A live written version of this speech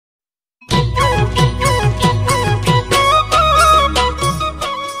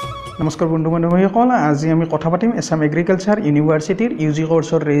নমস্কাৰ বন্ধু বান্ধৱীসকল, আজি আমি কথা পাতিম আসাম এগ্ৰিকালচাৰ ইউনিভাৰ্চিটিৰ ইউজি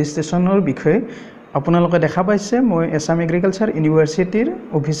কোৰ্ছৰ ৰেজিষ্ট্ৰেশ্যনৰ বিষয়ে। আপোনালোকে দেখা পাইছে মই আসাম এগ্ৰিকালচাৰ ইউনিভাৰ্চিটিৰ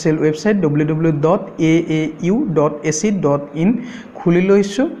অফিচিয়েল ৱেবছাইট www.aau.ac.in খুলি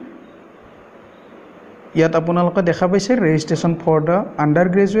লৈছোঁ। ইয়াত আপোনালোকে দেখা পাইছে registration for the under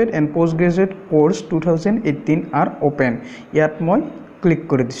graduate and post graduate course 2018 R open. ইয়াত মই ক্লিক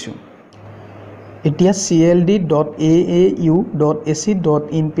কৰি দিছোঁ। এতিয়া cld.aau.ac.in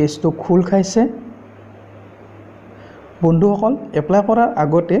পেজটো খোল খাইছে। বন্ধুসকল, এপ্লাই কৰাৰ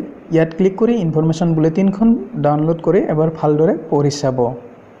আগতে ইয়াত ক্লিক কৰি ইনফৰমেশ্যন বুলেটিনখন ডাউনলোড কৰি এবাৰ ভালদৰে পঢ়ি চাব।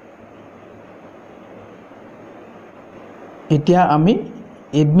 এতিয়া আমি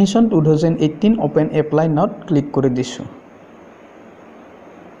এডমিশ্যন 2018 অ'পেন এপ্লাই নাওত ক্লিক কৰি দিছোঁ।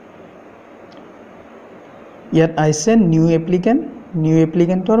 ইয়াত আহিছে নিউ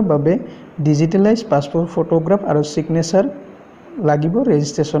এপ্লিকেণ্টৰ বাবে ডিজিটেলাইজ পাছপোৰ্ট ফটোগ্ৰাফ আৰু ছিগনেচাৰ লাগিব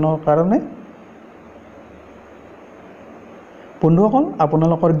ৰেজিষ্ট্ৰেশ্যনৰ কাৰণে। বন্ধুসকল,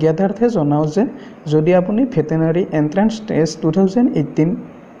 আপোনালোকৰ জ্ঞাতাৰ্থে জনাওঁ যে যদি আপুনি ভেটেনাৰী এণ্ট্ৰেন্স টেষ্ট 2018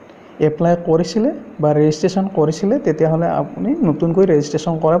 এপ্লাই কৰিছিলে বা ৰেজিষ্ট্ৰেশ্যন কৰিছিলে তেতিয়াহ'লে আপুনি নতুনকৈ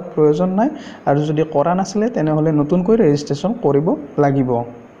ৰেজিষ্ট্ৰেশ্যন কৰাৰ প্ৰয়োজন নাই, আৰু যদি কৰা নাছিলে তেনেহ'লে নতুনকৈ ৰেজিষ্ট্ৰেশ্যন কৰিব লাগিব।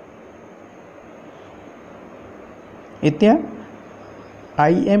 এতিয়া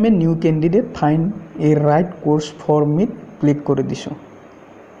I am a new candidate, find a right course for me click কৰি দিছোঁ।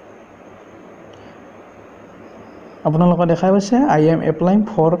 আপোনালোকে দেখা পাইছে I am applying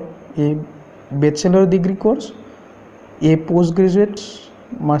for a bachelor degree course, a postgraduate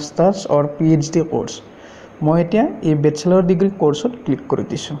masters or PhD course। মই এতিয়া এই বেচেলৰ ডিগ্ৰী কোৰ্ছত ক্লিক কৰি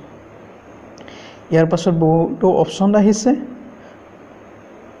দিছোঁ। ইয়াৰ পাছত বহুতো অপশ্যন আহিছে।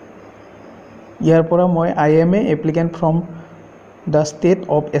 ইয়াৰ পৰা মই I am a applicant from the state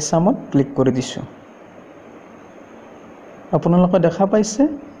of Assamত click কৰি দিছোঁ। আপোনালোকে দেখা পাইছে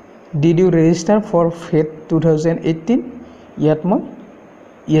Did you register for FET 2018? ইয়াত মই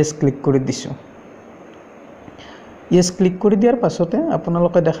yes ক্লিক কৰি দিছোঁ। yes ক্লিক কৰি দিয়াৰ পাছতে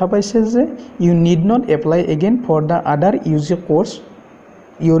আপোনালোকে দেখা পাইছে যে you need not apply again for the other UG course.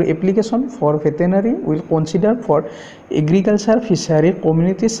 Your application for veterinary will consider for agriculture, fishery,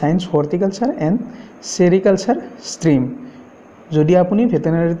 community science, horticulture and sericulture stream. যদি আপুনি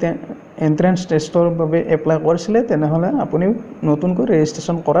ভেটেনাৰী এণ্ট্ৰেন্স টেষ্টৰ বাবে এপ্লাই কৰিছিলে তেনেহ'লে আপুনি নতুনকৈ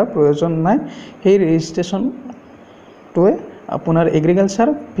ৰেজিষ্ট্ৰেশ্যন কৰাৰ প্ৰয়োজন নাই। সেই ৰেজিষ্ট্ৰেশ্যনটোৱে আপোনাৰ agriculture,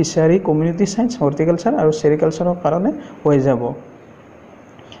 fishery, community science, horticulture আৰু চেৰিকালচাৰৰ কাৰণে হৈ যাব।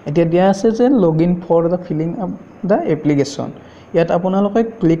 এতিয়া দিয়া আছে যে লগ in for the filling up the application. ইয়াত আপোনালোকে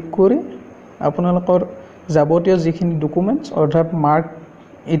ক্লিক কৰি আপোনালোকৰ যাৱতীয় যিখিনি ডকুমেণ্টছ অৰ্থাৎ মাৰ্ক,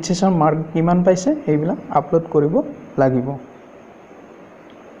 এইচএছৰ মাৰ্ক কিমান পাইছে সেইবিলাক আপলোড কৰিব লাগিব।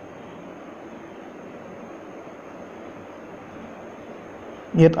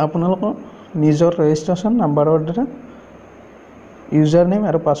 ইয়াত আপোনালোকৰ নিজৰ ৰেজিষ্ট্ৰেশ্যন নাম্বাৰৰ দ্বাৰা ইউজাৰ নেম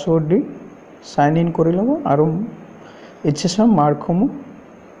আৰু পাছৱৰ্ড দি চাইন ইন কৰি ল'ব আৰু এইচএছৰ মাৰ্কসমূহ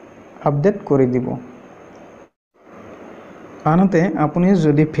আপডেট কৰি দিব। আনহাতে আপুনি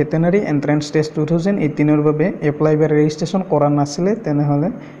যদি ভেটেনাৰী এণ্ট্ৰেন্স টেষ্ট 2018ৰ বাবে এপ্লাই বা ৰেজিষ্ট্ৰেশ্যন কৰা নাছিলে তেনেহ'লে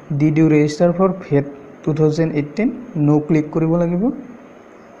did U register for VAT 2018 no click কৰিব লাগিব।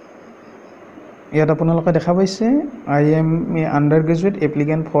 ইয়াত আপোনালোকে দেখা পাইছে I am a undergraduate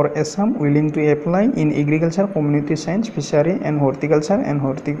applicant for Assam willing to apply in agriculture, community science, fishery and horticulture and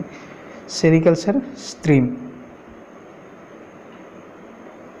sericulture stream।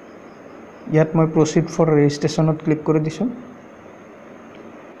 ইয়াত মই proceed for registrationত ক্লিক কৰি দিছোঁ।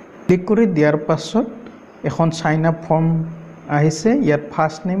 ক্লিক কৰি দিয়াৰ পাছত এখন চাইন আপ ফৰ্ম আহিছে। ইয়াত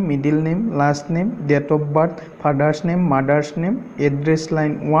first name, middle name, last name, date of birth, father's name, mothers name, address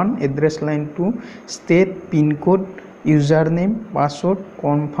line 1, address line 2, state, pincode, user name, password,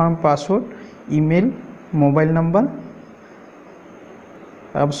 confirm password, email, mobile number,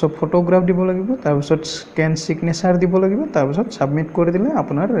 তাৰপিছত photograph দিব লাগিব, তাৰপিছত scan signature দিব লাগিব, তাৰপিছত submit কৰি দিলে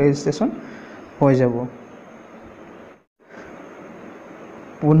আপোনাৰ ৰেজিষ্ট্ৰেশ্যন হৈ যাব।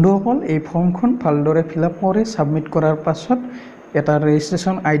 বন্ধুসকল, এই ফৰ্মখন ভালদৰে ফিল আপ কৰি ছাবমিট কৰাৰ পাছত এটা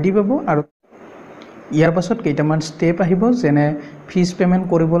ৰেজিষ্ট্ৰেশ্যন ID পাব আৰু ইয়াৰ পাছত কেইটামান ষ্টেপ আহিব, যেনে ফিজ পে'মেণ্ট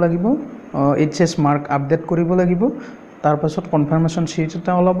কৰিব লাগিব, এইচএছ মাৰ্ক আপডেট কৰিব লাগিব, তাৰপাছত কনফাৰ্মেশ্যন শ্বীট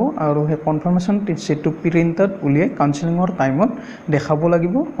এটা ওলাব আৰু সেই কনফাৰ্মেশ্যন শ্বীটটো প্ৰিণ্টত উলিয়াই কাউন্সেলিঙৰ টাইমত দেখাব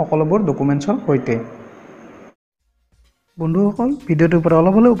লাগিব সকলোবোৰ ডকুমেণ্টছৰ সৈতে। বন্ধুসকল, ভিডিঅ'টোৰ পৰা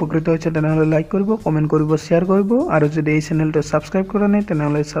অলপ হ'লেও উপকৃত হৈছে তেনেহ'লে লাইক কৰিব, কমেণ্ট কৰিব, শ্বেয়াৰ কৰিব আৰু যদি এই চেনেলটো ছাবস্ক্ৰাইব কৰা নাই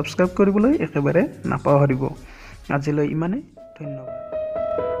তেনেহ'লে ছাবস্ক্ৰাইব কৰিবলৈ একেবাৰে নাপাহৰিব। আজিলৈ ইমানেই, ধন্যবাদ।